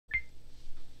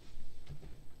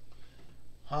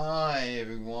Hi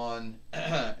everyone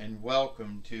and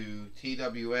welcome to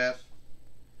TWF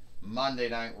Monday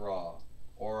Night Raw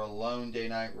or Alone Day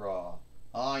Night Raw.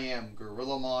 I am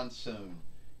Gorilla Monsoon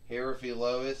here with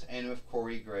Elois and with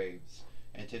Corey Graves,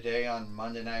 and today on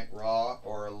Monday Night Raw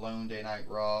or Alone Day Night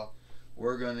Raw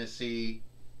we're going to see,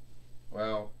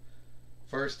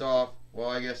 first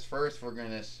we're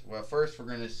going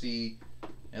to see,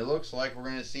 it looks like we're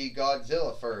going to see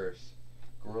Godzilla first.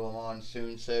 Gorilla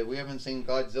Monsoon said, "We haven't seen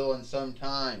Godzilla in some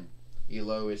time,"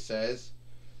 Elois says.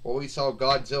 "Well, we saw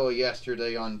Godzilla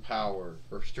yesterday on Power,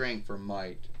 for strength or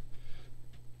might."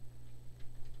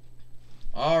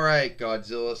 "Alright,"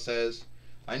 Godzilla says.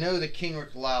 "I know the King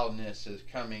with Loudness is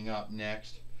coming up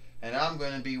next, and I'm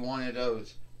going to be one of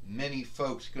those many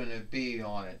folks going to be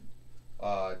on it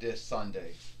this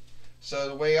Sunday. So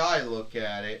the way I look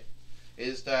at it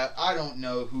is that I don't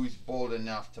know who's bold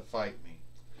enough to fight me.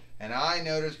 And I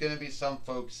know there's going to be some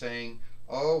folks saying,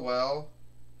 oh, well,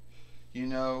 you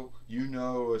know,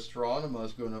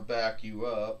 Astronema's going to back you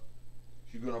up.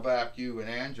 She's going to back you and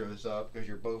Andros up because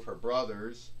you're both her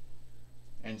brothers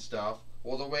and stuff."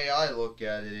 Well, the way I look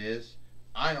at it is,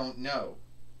 I don't know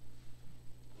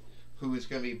who is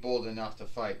going to be bold enough to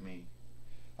fight me.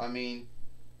 I mean,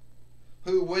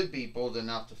 who would be bold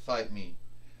enough to fight me?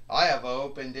 I have an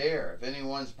open dare. If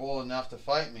anyone's bold enough to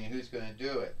fight me, who's going to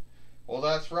do it? Well,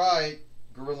 that's right,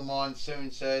 Gorilla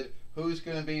Monsoon said. Who's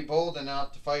going to be bold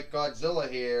enough to fight Godzilla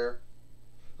here?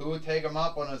 Who would take him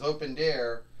up on his open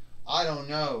dare? I don't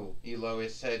know,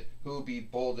 Elois said. Who would be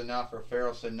bold enough or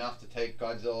fearless enough to take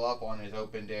Godzilla up on his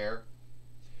open dare?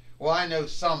 Well, I know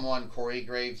someone, Corey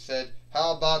Graves said.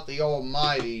 How about the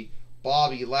almighty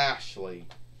Bobby Lashley?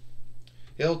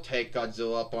 He'll take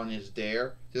Godzilla up on his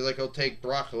dare, just like he'll take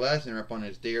Brock Lesnar up on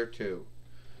his dare too.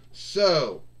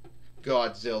 So,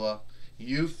 Godzilla,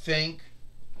 you think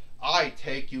I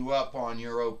take you up on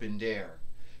your open dare?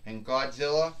 And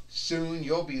Godzilla, soon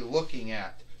you'll be looking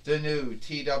at the new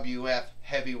TWF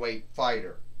heavyweight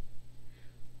fighter.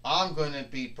 I'm going to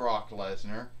beat Brock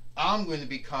Lesnar. I'm going to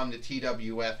become the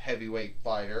TWF heavyweight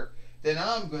fighter. Then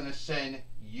I'm going to send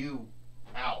you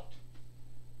out.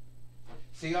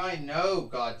 See, I know,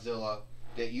 Godzilla,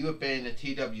 that you have been in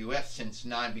the TWF since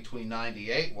between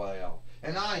 98,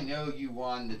 and I know you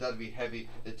won the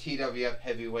TWF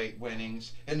heavyweight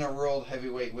winnings and the world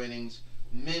heavyweight winnings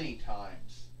many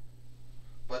times.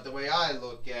 But the way I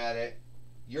look at it,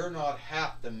 you're not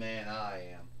half the man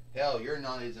I am. Hell, you're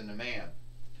not even a man.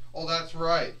 Oh, that's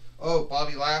right. Oh,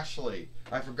 Bobby Lashley.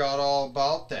 I forgot all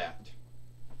about that.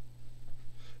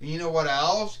 And you know what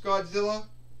else, Godzilla?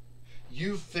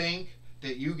 You think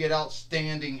that you get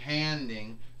outstanding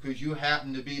handing because you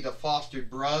happen to be the fostered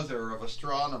brother of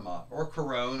Astronema, or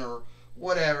Corone, or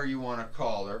whatever you want to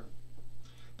call her.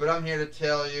 But I'm here to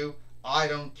tell you, I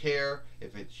don't care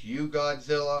if it's you,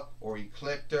 Godzilla, or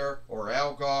Ecliptor, or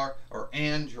Elgar, or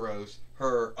Andros,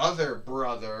 her other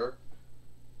brother,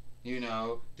 you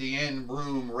know, the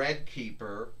in-room Red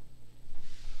Keeper.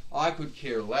 I could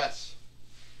care less.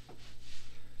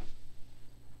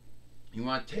 You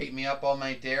want to take me up on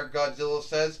my dare, Godzilla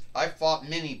says? I've fought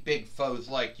many big foes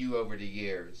like you over the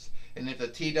years. And if the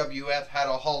TWF had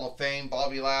a Hall of Fame,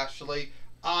 Bobby Lashley,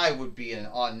 I would be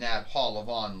on that Hall of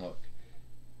Onlook.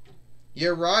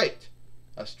 You're right,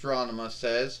 Astronema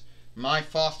says. My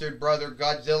fostered brother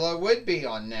Godzilla would be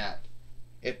on that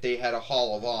if they had a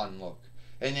Hall of Onlook.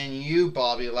 And then you,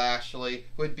 Bobby Lashley,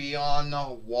 would be on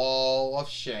the Wall of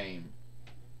Shame.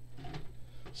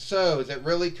 So, does it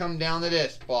really come down to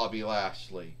this, Bobby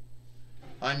Lashley?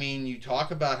 I mean, you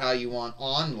talk about how you want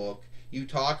onlook. You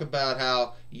talk about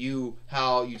how you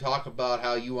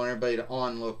want everybody to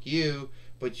onlook you,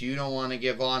 but you don't want to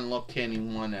give onlook to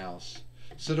anyone else.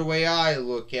 So the way I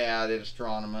look at it,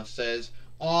 Astronema says,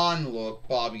 onlook,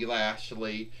 Bobby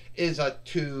Lashley, is a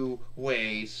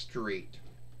two-way street.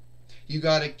 You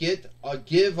gotta give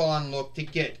onlook to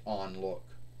get onlook.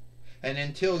 And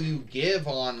until you give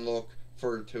onlook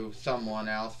to someone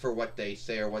else for what they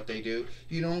say or what they do,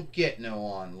 you don't get no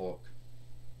onlook.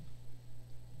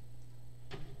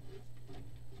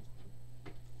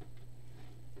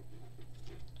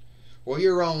 Well,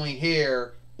 you're only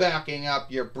here backing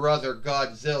up your brother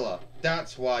Godzilla.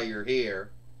 That's why you're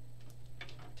here.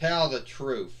 Tell the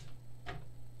truth.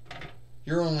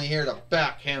 You're only here to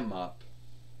back him up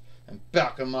and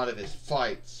back him out of his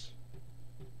fights.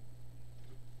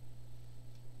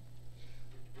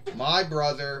 My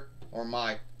brother, or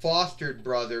my fostered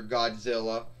brother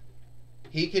Godzilla,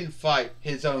 he can fight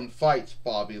his own fights,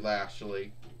 Bobby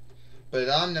Lashley. But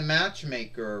I'm the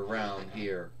matchmaker around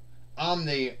here. I'm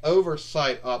the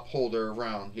oversight upholder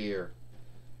around here.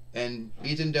 And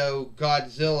even though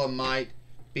Godzilla might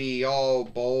be all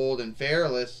bold and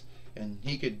fearless, and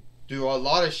he could do a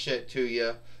lot of shit to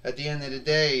you. At the end of the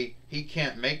day, he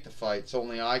can't make the fights,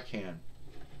 only I can.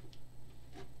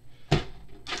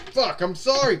 Fuck, I'm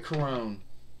sorry, Corone.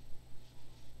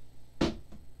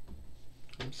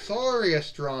 I'm sorry,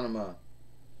 Astronema.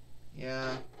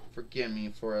 Yeah, forgive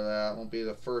me for that. Won't be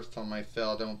the first time I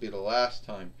failed. Won't be the last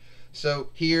time. So,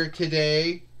 here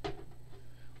today,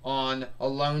 on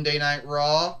Alone Day Night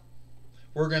Raw,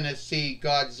 we're going to see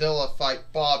Godzilla fight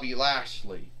Bobby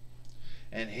Lashley.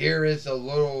 And here is a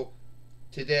little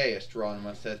today,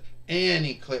 Astronema says.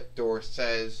 Annie Clipdoor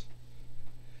says,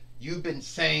 you've been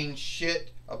saying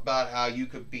shit about how you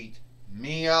could beat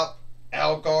me up,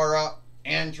 Algar up,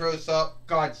 Andros up,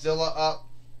 Godzilla up.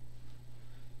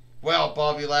 Well,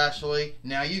 Bobby Lashley,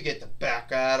 now you get to back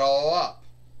that all up.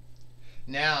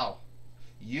 Now,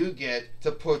 you get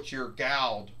to put your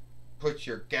gald where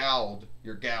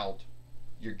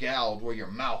your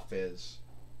mouth is.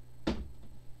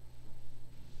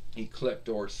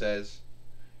 Ecliptor says,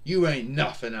 you ain't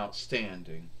nothing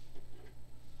outstanding.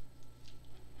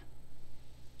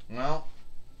 Well,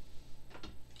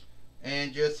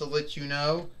 and just to let you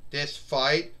know, this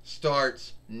fight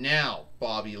starts now,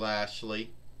 Bobby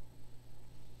Lashley.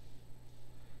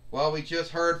 Well, we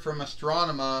just heard from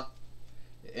Astronema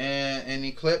and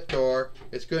Ecliptor.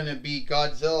 It's going to be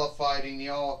Godzilla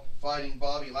fighting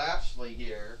Bobby Lashley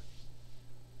here.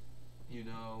 You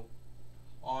know,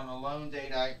 on Alone Day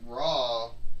Night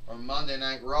Raw, or Monday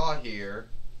Night Raw here,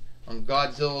 on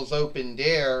Godzilla's Open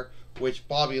Dare, which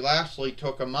Bobby Lashley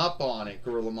took him up on it,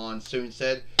 Gorilla Monsoon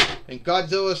said. And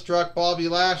Godzilla struck Bobby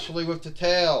Lashley with the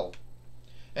tail.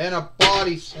 And a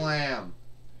body slam,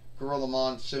 Gorilla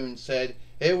Monsoon said.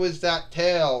 It was that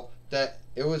tail that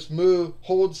it was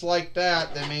holds like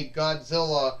that made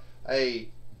Godzilla the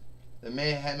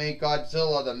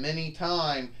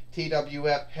many-time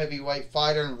TWF heavyweight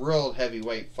fighter and world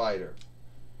heavyweight fighter.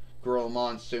 Gorilla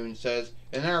Monsoon says,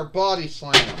 and our body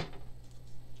slam.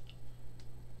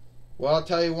 Well, I'll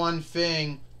tell you one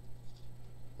thing.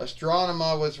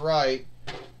 Astronema was right.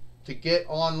 To get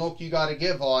on look, you got to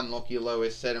give on look,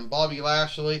 Lois said. And Bobby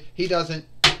Lashley, he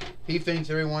thinks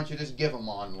everyone should just give him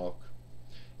on look,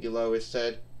 Lois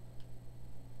said.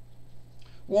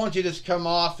 Won't you just come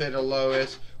off it,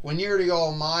 Lois? When you're the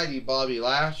almighty Bobby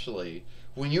Lashley,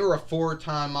 when you're a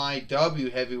 4-time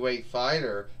IW heavyweight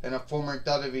fighter and a former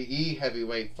WWE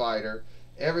heavyweight fighter,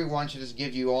 everyone should just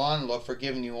give you on look for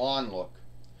giving you on look.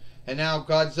 And now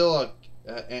Godzilla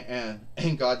and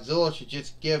Godzilla should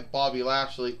just give Bobby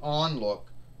Lashley on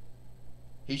look.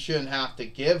 He shouldn't have to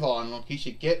give on look. He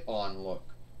should get on look.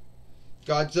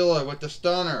 Godzilla with the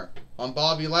stunner on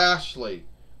Bobby Lashley.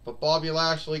 But Bobby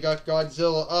Lashley got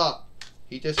Godzilla up.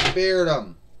 He just speared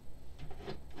him.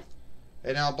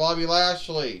 And now Bobby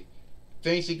Lashley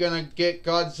thinks he's going to get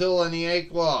Godzilla in the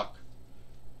egg lock.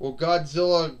 Will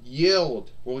Godzilla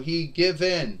yield? Will he give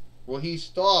in? Will he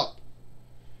stop?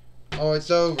 Oh,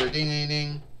 it's over. Ding, ding,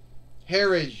 ding.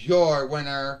 Here is your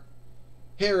winner.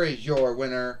 Here is your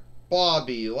winner,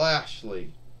 Bobby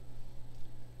Lashley.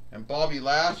 And Bobby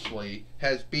Lashley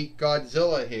has beat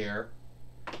Godzilla here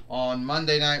on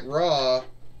Monday Night Raw,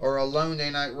 or Alone Day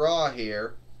Night Raw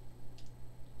here.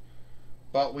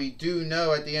 But we do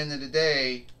know at the end of the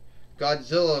day,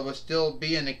 Godzilla was still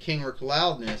being the King Rick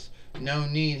Loudness. No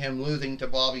need him losing to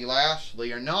Bobby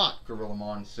Lashley or not, Gorilla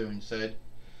Monsoon said.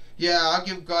 Yeah, I'll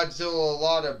give Godzilla a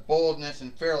lot of boldness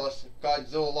and fearless,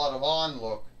 Godzilla a lot of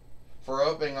on-look for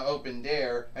opening an Open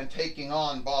Dare and taking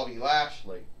on Bobby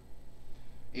Lashley,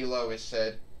 Elois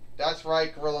said. That's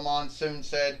right, Gorilla Monsoon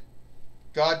said.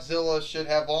 Godzilla should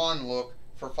have on-look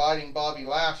for fighting Bobby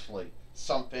Lashley,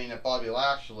 something that Bobby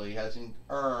Lashley hasn't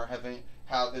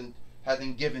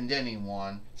given to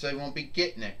anyone, so he won't be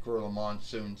getting it, Gorilla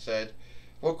Monsoon said.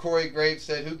 Well, Corey Graves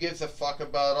said, who gives a fuck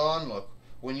about on-look?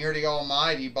 When you're the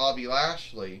almighty Bobby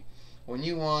Lashley, when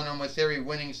you won almost every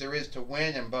winnings there is to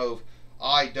win in both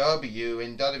IW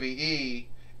and WWE,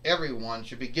 everyone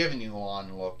should be giving you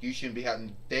on look. You shouldn't be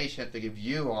having, they should have to give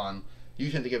you on. You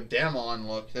shouldn't have to give them on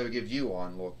look. They would give you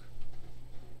on look.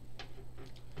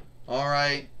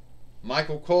 Alright,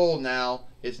 Michael Cole now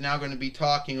is now going to be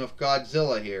talking with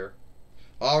Godzilla here.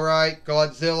 Alright,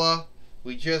 Godzilla,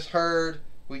 we just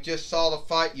saw the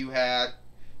fight you had,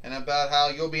 and about how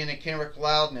you'll be in the King Rick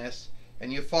Loudness,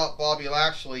 and you fought Bobby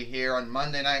Lashley here on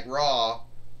Monday Night Raw,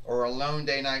 or Alone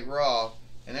Day Night Raw,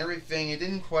 and everything, it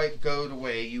didn't quite go the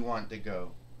way you want to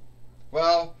go.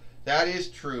 Well, that is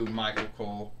true, Michael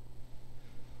Cole.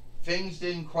 Things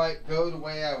didn't quite go the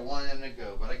way I wanted them to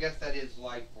go, but I guess that is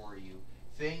life for you.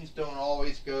 Things don't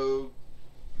always go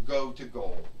to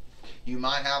goal. You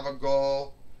might have a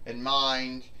goal, in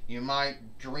mind. You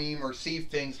might dream or see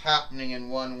things happening in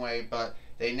one way, but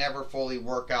they never fully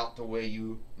work out the way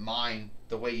you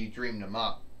dreamed them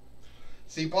up.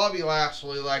 See, Bobby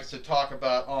Lashley likes to talk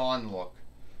about onlook,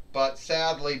 but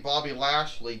sadly, Bobby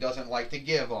Lashley doesn't like to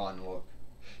give onlook.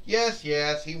 Yes,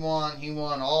 he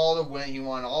won all the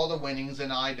winnings in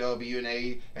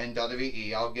IW and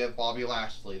WWE. I'll give Bobby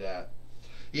Lashley that.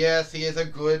 Yes, he is a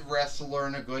good wrestler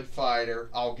and a good fighter.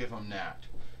 I'll give him that.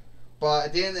 But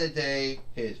at the end of the day,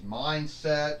 his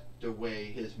mindset, the way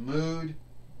his mood,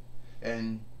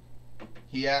 and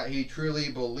he truly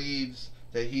believes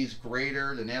that he's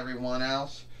greater than everyone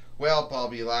else. Well,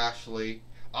 Bobby Lashley,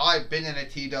 I've been in a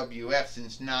TWF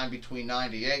since between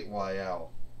 98 YL.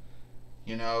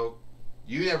 You know,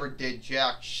 you never did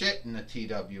jack shit in the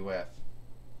TWF.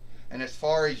 And as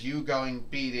far as you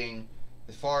beating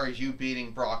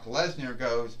Brock Lesnar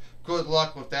goes, good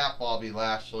luck with that, Bobby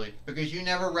Lashley, because you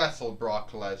never wrestled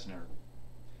Brock Lesnar.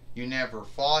 You never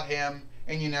fought him,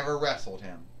 and you never wrestled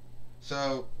him.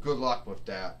 So, good luck with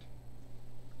that.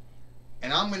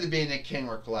 And I'm going to be in the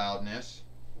Kenrick loudness.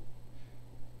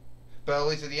 But at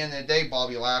least at the end of the day,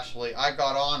 Bobby Lashley, I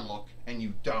got onlook, and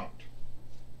you don't.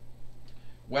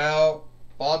 Well,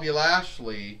 Bobby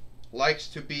Lashley likes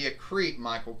to be a creep,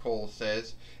 Michael Cole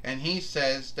says, and he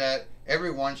says that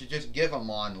everyone should just give him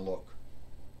onlook.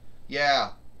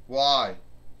 Yeah, why?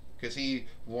 Because he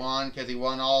won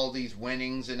all these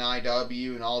winnings in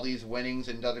IW and all these winnings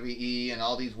in WWE and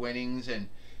all these winnings in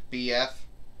BF.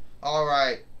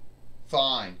 Alright,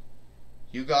 fine.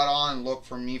 You got onlook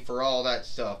from me for all that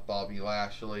stuff, Bobby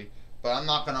Lashley, but I'm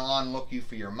not going to onlook you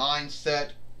for your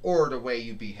mindset or the way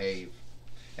you behave.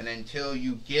 And until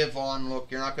you give onlook,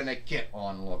 you're not going to get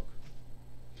onlook.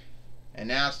 And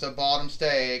that's the bottom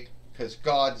stake, because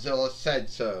Godzilla said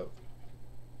so.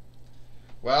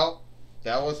 Well,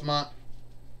 that was my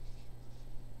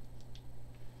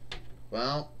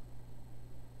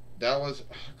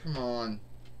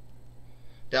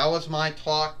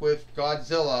talk with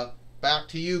Godzilla. Back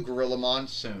to you, Gorilla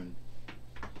Monsoon.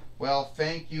 Well,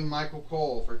 thank you, Michael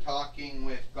Cole, for talking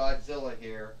with Godzilla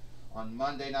here on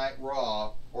Monday Night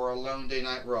Raw, or Alone Day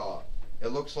Night Raw. It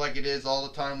looks like it is all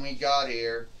the time we got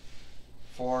here.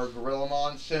 For Gorilla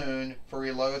Monsoon,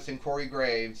 Furry Lois, and Corey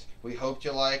Graves, we hope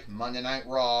you like Monday Night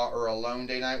Raw or Alone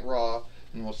Day Night Raw,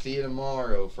 and we'll see you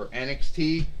tomorrow for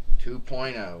NXT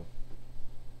 2.0.